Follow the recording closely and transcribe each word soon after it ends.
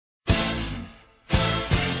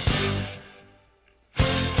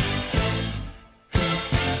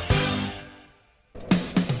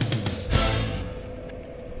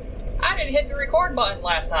didn't hit the record button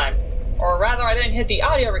last time. Or rather, I didn't hit the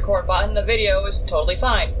audio record button, the video is totally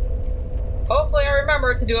fine. Hopefully I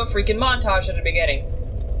remember to do a freaking montage at the beginning.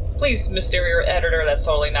 Please, Mysterious Editor, that's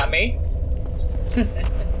totally not me.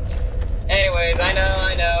 Anyways, I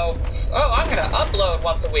know. Oh, I'm gonna upload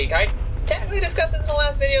once a week. I technically discussed this in the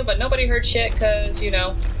last video, but nobody heard shit, cause, you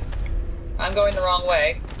know, I'm going the wrong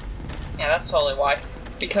way. Yeah, that's totally why.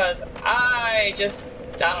 Because I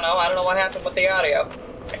don't know what happened with the audio.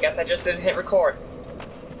 I guess I just didn't hit record.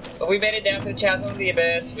 But we made it down to the Chasm of the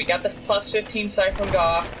Abyss. We got the plus 15 sight from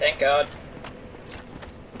Goth, thank God.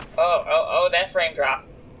 Oh, that frame drop.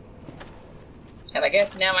 And I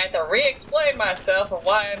guess now I have to re-explain myself of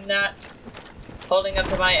why I'm not holding up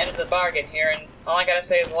to my end of the bargain here, and all I gotta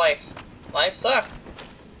say is life. Life sucks.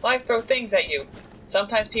 Life throws things at you.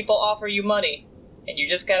 Sometimes people offer you money, and you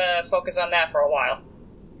just gotta focus on that for a while.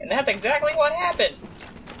 And that's exactly what happened.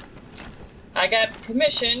 I got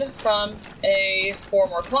commissioned from a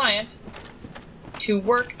former client to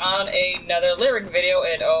work on another lyric video,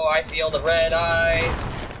 and oh, I see all the red eyes.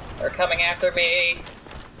 They're coming after me.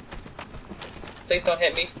 Please don't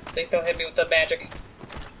hit me. Please don't hit me with the magic.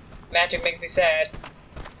 Magic makes me sad.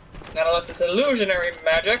 Not unless it's illusionary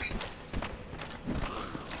magic.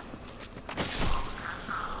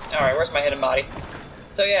 Alright, where's my hidden body?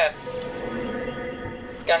 So yeah.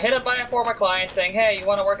 Got hit up by a former client saying, hey, you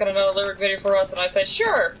want to work on another lyric video for us? And I said,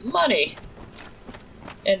 sure, money.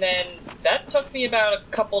 And then that took me about a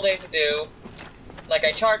couple days to do. Like,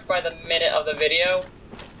 I charged by the minute of the video,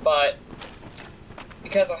 but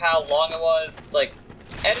because of how long it was, like,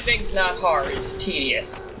 editing's not hard, it's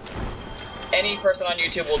tedious. Any person on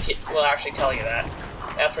YouTube will actually tell you that.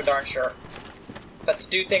 That's for darn sure. But to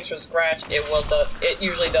do things from scratch, it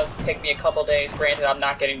usually does take me a couple days. Granted, I'm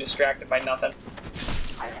not getting distracted by nothing.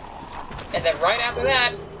 And then right after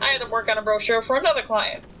that, I had to work on a brochure for another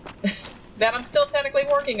client. That I'm still technically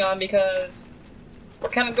working on because we're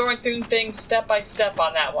kind of going through things step by step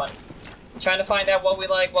on that one. Trying to find out what we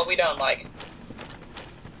like, what we don't like.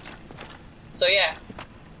 So yeah.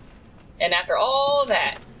 And after all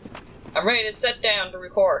that, I'm ready to sit down to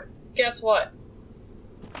record. Guess what?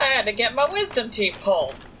 I had to get my wisdom teeth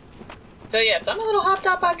pulled. So yes, I'm a little hopped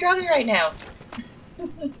up on drugs right now.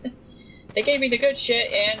 They gave me the good shit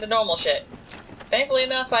and the normal shit. Thankfully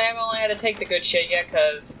enough, I haven't only had to take the good shit yet,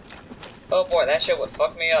 cause oh boy, that shit would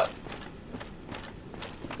fuck me up.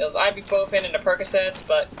 Those ibuprofen and the Percocets,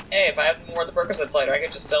 but hey, if I have more of the Percocets later, I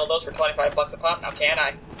could just sell those for 25 bucks a pop. Now can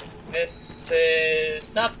I? This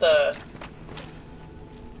is not the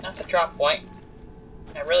drop point.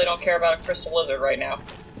 I really don't care about a crystal lizard right now.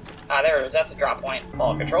 Ah, there it is. That's the drop point.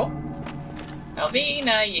 Ball control.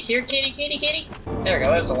 Alvina, you hear kitty, kitty, kitty? There we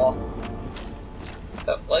go. There's the wall.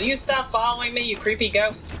 So, will you stop following me, you creepy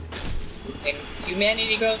ghost? And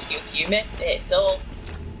humanity ghost?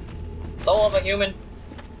 Soul of a human?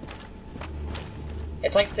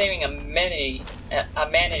 It's like saving a manatee.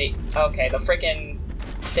 Okay, the freaking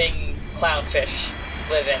thing clownfish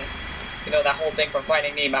live in. You know, that whole thing from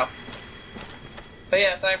Finding Nemo. But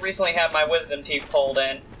yes, I recently had my wisdom teeth pulled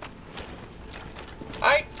in.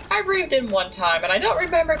 I breathed in one time, and I don't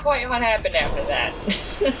remember quite what happened after that.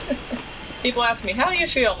 People ask me, how do you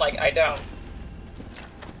feel? I'm like, I don't.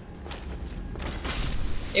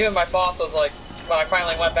 Even my boss was like, when I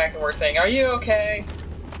finally went back to work, saying, are you okay?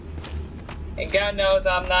 And God knows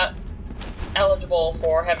I'm not eligible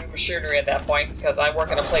for heavy machinery at that point, because I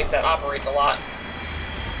work in a place that operates a lot.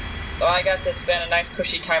 So I got to spend a nice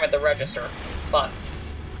cushy time at the register. Fun.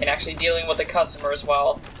 And actually dealing with the customers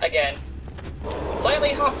while, again,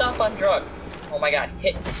 slightly hopped up on drugs. Oh my god,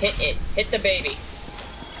 hit it. Hit the baby.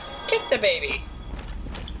 Kick the baby.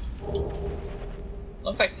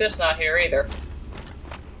 Looks like Sif's not here either.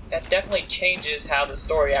 That definitely changes how the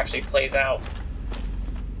story actually plays out.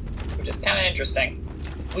 Which is kind of interesting.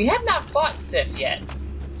 We have not fought Sif yet.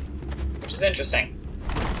 Which is interesting.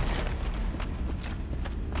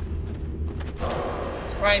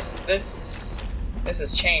 Surprised this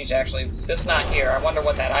has changed actually. Sif's not here. I wonder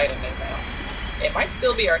what that item is now. It might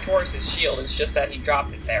still be Artorias' shield, it's just that he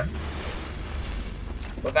dropped it there.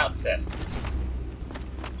 Without Sif.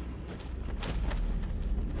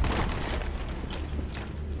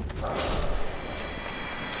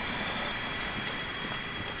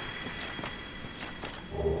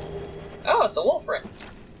 Oh, it's a wolf ring.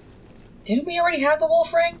 Didn't we already have the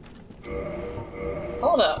wolf ring?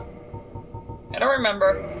 Hold up. I don't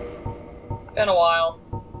remember. It's been a while.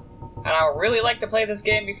 And I would really like to play this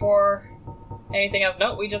game before anything else.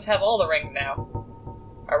 Nope, we just have all the rings now.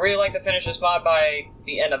 I really like to finish this mod by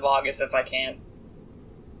the end of August if I can.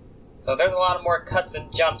 So there's a lot of more cuts and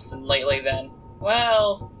jumps than lately then.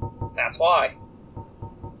 Well, That's why.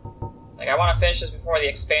 Like, I want to finish this before the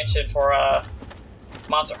expansion for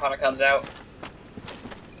Monster Hunter comes out.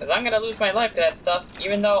 Because I'm going to lose my life to that stuff,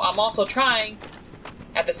 even though I'm also trying,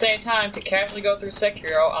 at the same time, to casually go through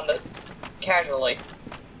Sekiro on the... casually.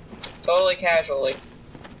 Totally casually.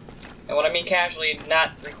 And when I mean casually,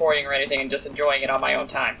 not recording or anything and just enjoying it on my own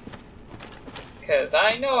time. Because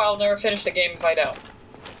I know I'll never finish the game if I don't.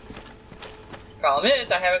 Problem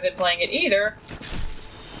is, I haven't been playing it either,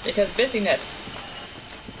 because busyness.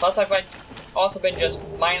 Plus, I've also been just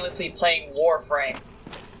mindlessly playing Warframe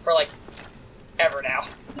for, like, ever now.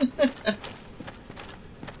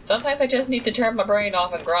 Sometimes I just need to turn my brain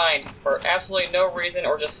off and grind for absolutely no reason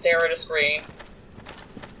or just stare at a screen.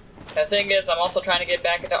 The thing is, I'm also trying to get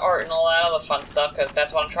back into art and all that other fun stuff, because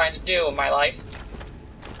that's what I'm trying to do in my life.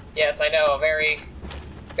 Yes, I know, a very,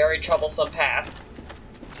 very troublesome path.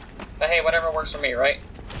 But hey, whatever works for me, right?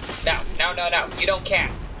 No, no, no, no. You don't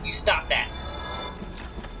cast. You stop that.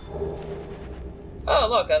 Oh,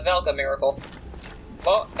 look, a Velka miracle.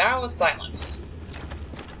 Well, now is silence.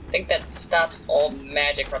 I think that stops all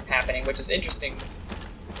magic from happening, which is interesting,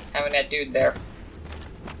 having that dude there.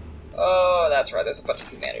 Oh, that's right. There's a bunch of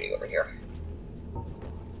humanity over here.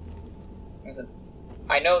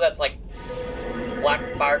 I know that's like black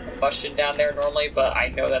fire combustion down there normally, but I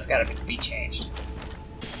know that's gotta be changed.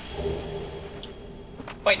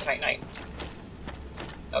 White Titanite.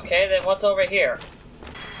 Okay, then what's over here?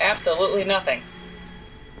 Absolutely nothing.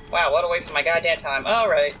 Wow, what a waste of my goddamn time.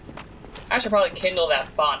 Alright. I should probably kindle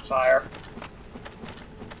that bonfire.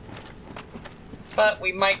 But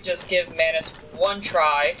we might just give Manus one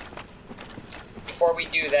try before we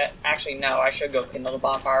do that. Actually, no, I should go kindle the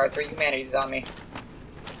bonfire. 3 humanities on me.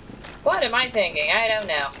 What am I thinking? I don't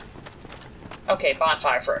know. Okay,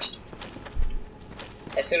 bonfire first.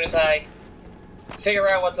 As soon as I figure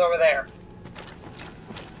out what's over there.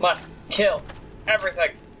 Must kill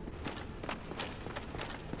everything.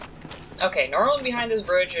 Okay, normally behind this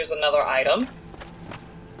bridge is another item.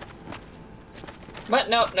 But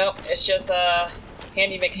nope, nope, it's just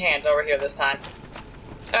Handy McHands over here this time.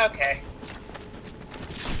 Okay.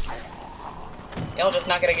 Y'all just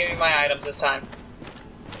not gonna give me my items this time.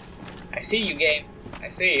 I see you, game. I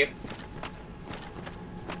see you.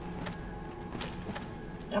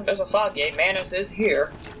 Yep, there's a fog gate. Manus is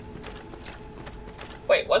here.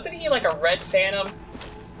 Wait, wasn't he like a red phantom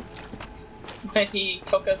when he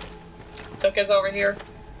took us over here?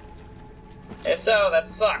 If so, that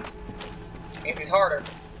sucks. Means he's harder.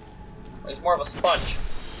 Or he's more of a sponge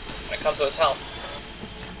when it comes to his health.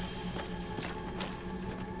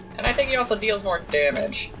 And I think he also deals more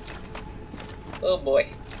damage. Oh boy.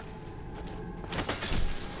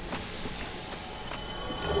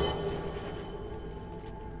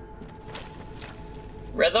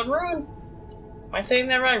 Rhythm Rune? Am I saying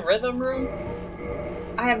that right? Rhythm Rune?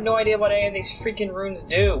 I have no idea what any of these freaking runes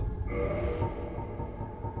do.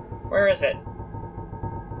 Where is it?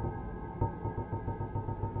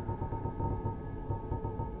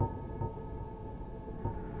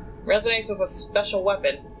 Resonates with a special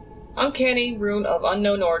weapon. Uncanny rune of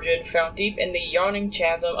unknown origin found deep in the yawning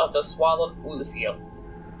chasm of the swallowed Ulysses.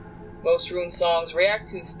 Most rune songs react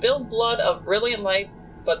to spilled blood of brilliant light,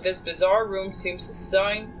 but this bizarre rune seems to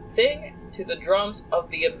sing to the drums of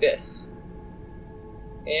the abyss.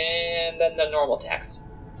 And then the normal text.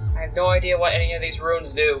 I have no idea what any of these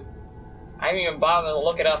runes do. I haven't even bothered to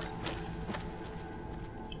look it up.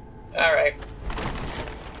 Alright.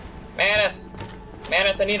 Manus!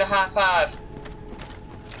 Manus, I need a high five.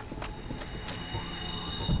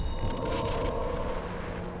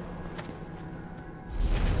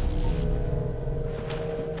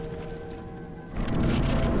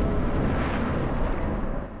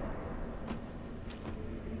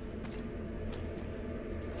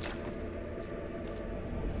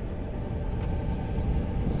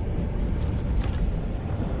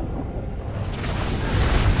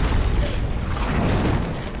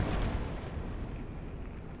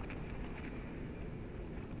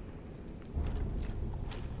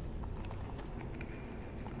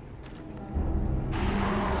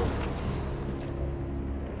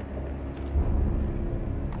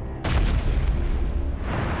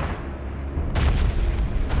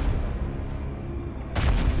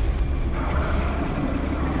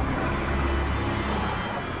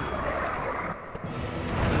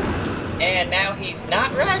 And now he's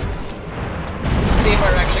not red? Let's see if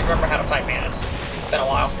I actually remember how to fight Manus. It's been a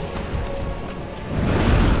while.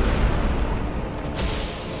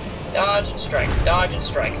 Dodge and strike. Dodge and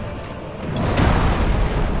strike.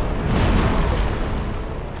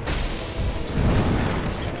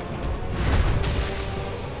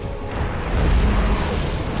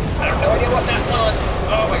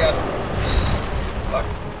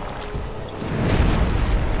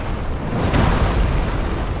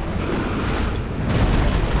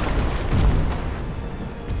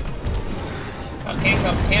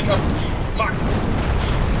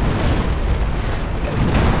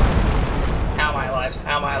 alive.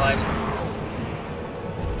 How am I alive?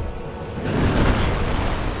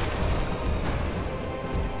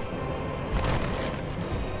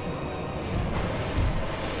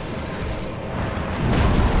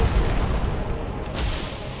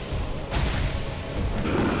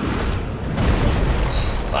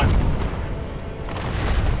 Fuck.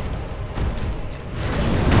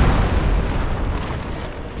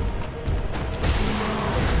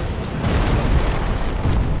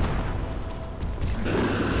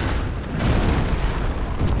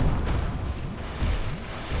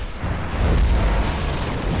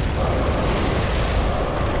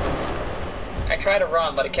 I tried to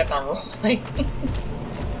run, but it kept on rolling.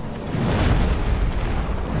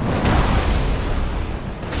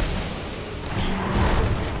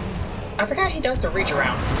 I forgot he does the reach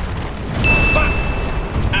around. Fuck!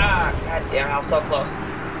 Ah, god damn it, I was so close.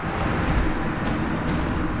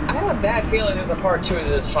 I have a bad feeling there's a part 2 to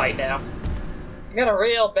this fight now. I got a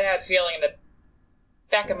real bad feeling in the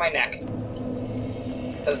back of my neck.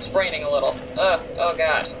 It's spraining a little. Oh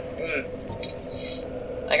god.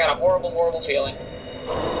 I got a horrible, horrible feeling.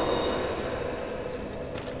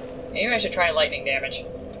 Maybe I should try lightning damage.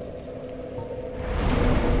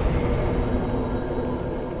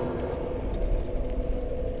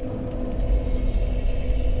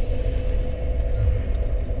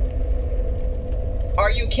 Are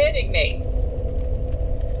you kidding me?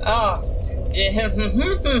 Oh.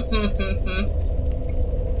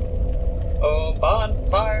 Oh,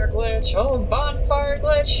 bonfire glitch. Oh, bonfire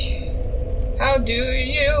glitch. How do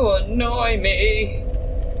you annoy me?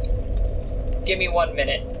 Give me 1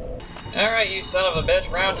 minute. Alright, you son of a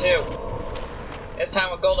bitch. Round 2. This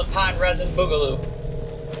time with Golden Pine Resin Boogaloo.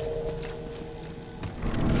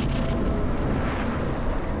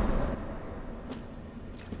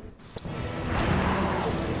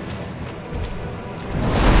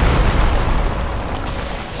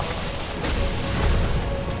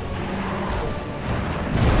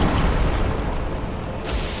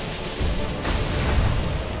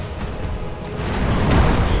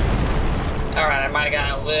 Alright, I might have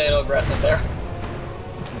gotten a little aggressive there.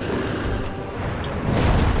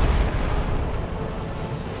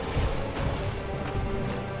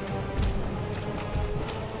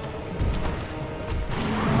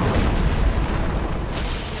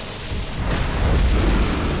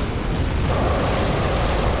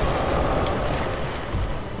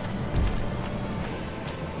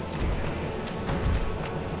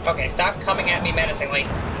 Okay, stop coming at me menacingly.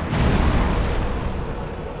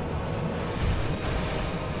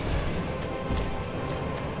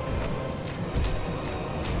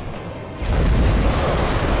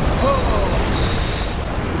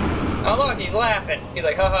 Oh look, he's laughing. He's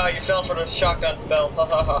like, haha, you fell for the shotgun spell. Ha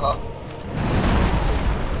ha ha ha.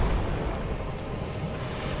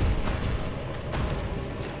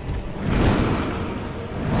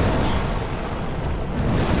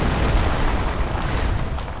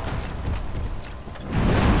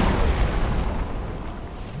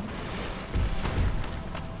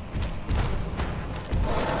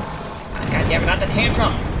 God damn it, not the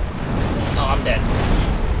tantrum! Oh, I'm dead.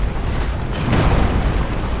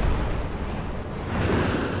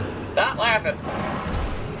 Stop laughing.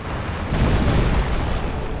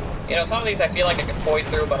 You know, some of these I feel like I can poise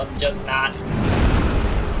through, but I'm just not.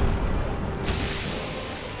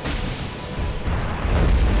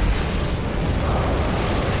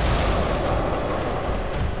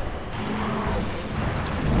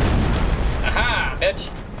 Aha, bitch.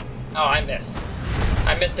 Oh, I missed.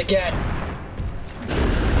 I missed again.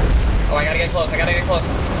 Oh, I gotta get close, I gotta get close.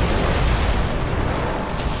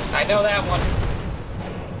 I know that one.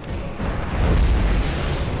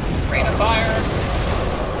 Rain of fire.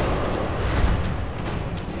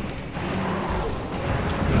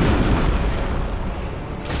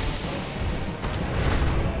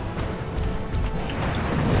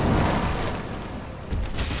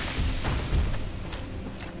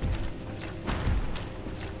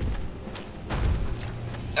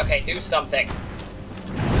 Okay, do something.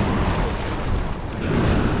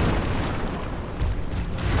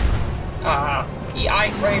 He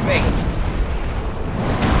I-framed me.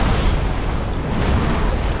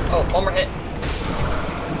 Oh, one more hit.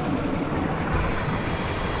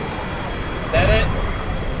 Is that it?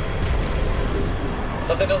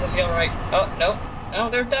 Something doesn't feel right. Oh, no. No,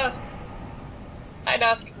 there's Dusk. Hi,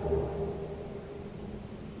 Dusk.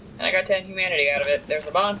 And I got 10 humanity out of it. There's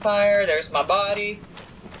a bonfire, there's my body.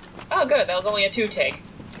 Oh, good, that was only a 2-take.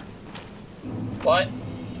 What?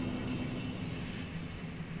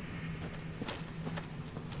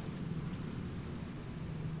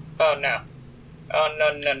 Oh, no. Oh,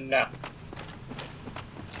 no, no, no.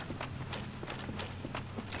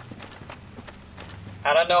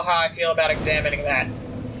 I don't know how I feel about examining that.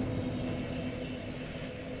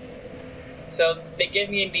 So they give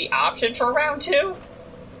me the option for round 2?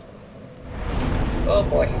 Oh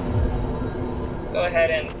boy. Let's go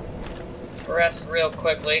ahead and rest real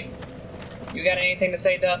quickly. You got anything to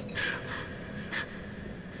say, Dusk?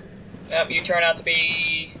 Yep, you turn out to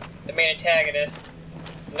be the main antagonist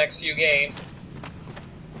in the next few games.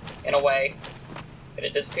 In a way. Did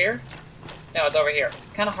it disappear? No, it's over here.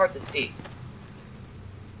 It's kind of hard to see.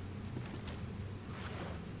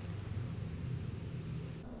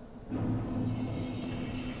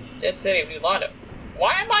 Dead City of New London.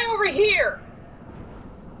 Why am I over here?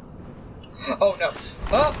 Oh no.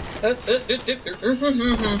 Oh.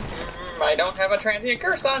 I don't have a transient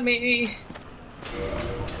curse on me.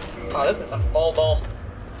 Oh, this is some bull.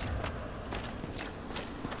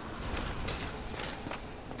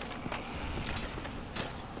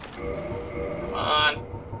 Come on.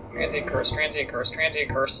 Transient curse, transient curse, transient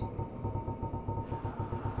curse.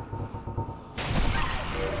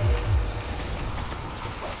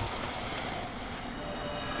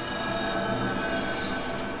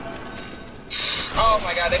 Oh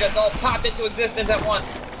my god, they just all popped into existence at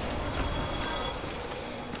once.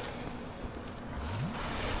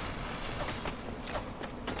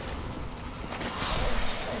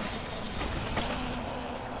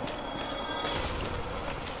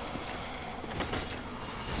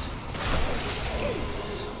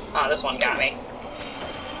 Ah, this one got me.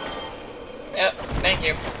 Yep, thank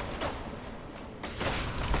you.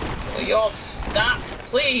 Will you all stop,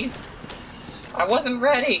 please? I wasn't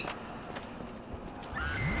ready.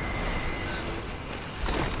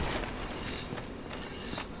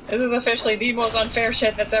 This is officially the most unfair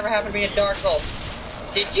shit that's ever happened to me in Dark Souls.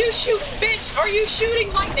 Did you shoot, bitch? Are you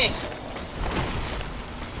shooting lightning?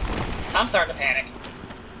 I'm starting to panic.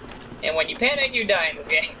 And when you panic, you die in this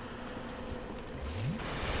game.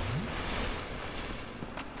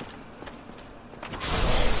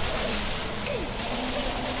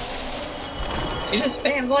 He just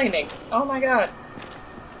spams lightning. Oh my god.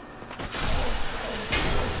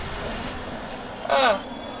 Oh.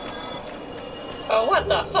 Oh, what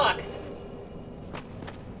the fuck?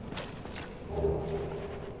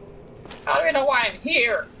 I don't even know why I'm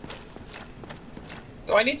here.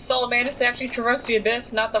 Do I need Solid Mantis to actually traverse the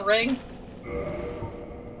abyss, not the ring?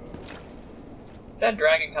 Is that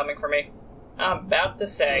dragon coming for me? I'm about to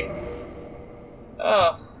say.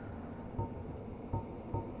 Oh.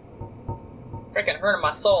 Freaking hurting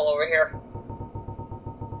my soul over here.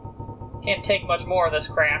 Can't take much more of this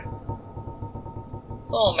crap.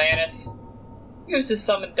 Solid Mantis. Used to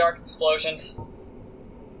summon dark explosions.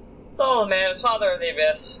 Solid Mantis, father of the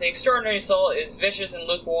abyss. The extraordinary soul is vicious and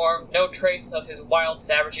lukewarm. No trace of his wild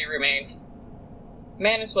savagery remains.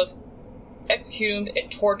 Mantis was exhumed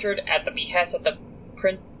and tortured at the behest of the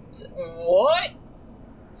What?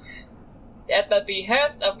 At the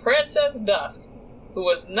behest of Princess Dusk, who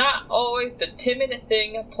was not always the timid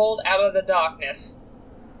thing pulled out of the darkness.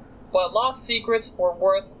 What lost secrets were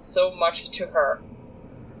worth so much to her.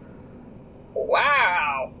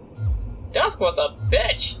 Wow! Dusk was a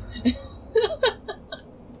bitch!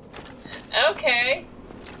 Okay.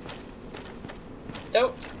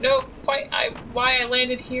 Don't know quite why I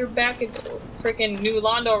landed here back in freaking New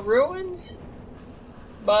Londo Ruins,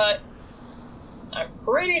 but I'm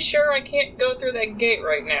pretty sure I can't go through that gate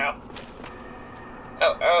right now.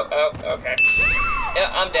 Oh, okay. Yeah,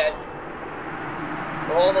 I'm dead.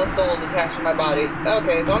 All those souls attached to my body.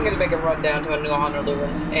 Okay, so I'm gonna make a run down to a New Londo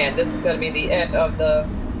Ruins, and this is gonna be the end of the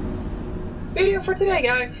video for today,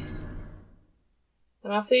 guys.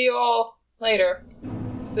 And I'll see you all later.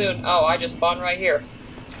 Soon. Oh, I just spawned right here.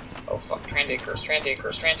 Oh fuck, transient curse, transient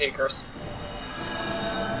curse, transient curse.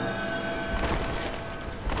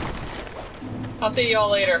 I'll see you all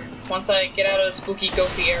later, once I get out of the spooky,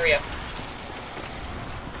 ghosty area.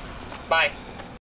 Bye.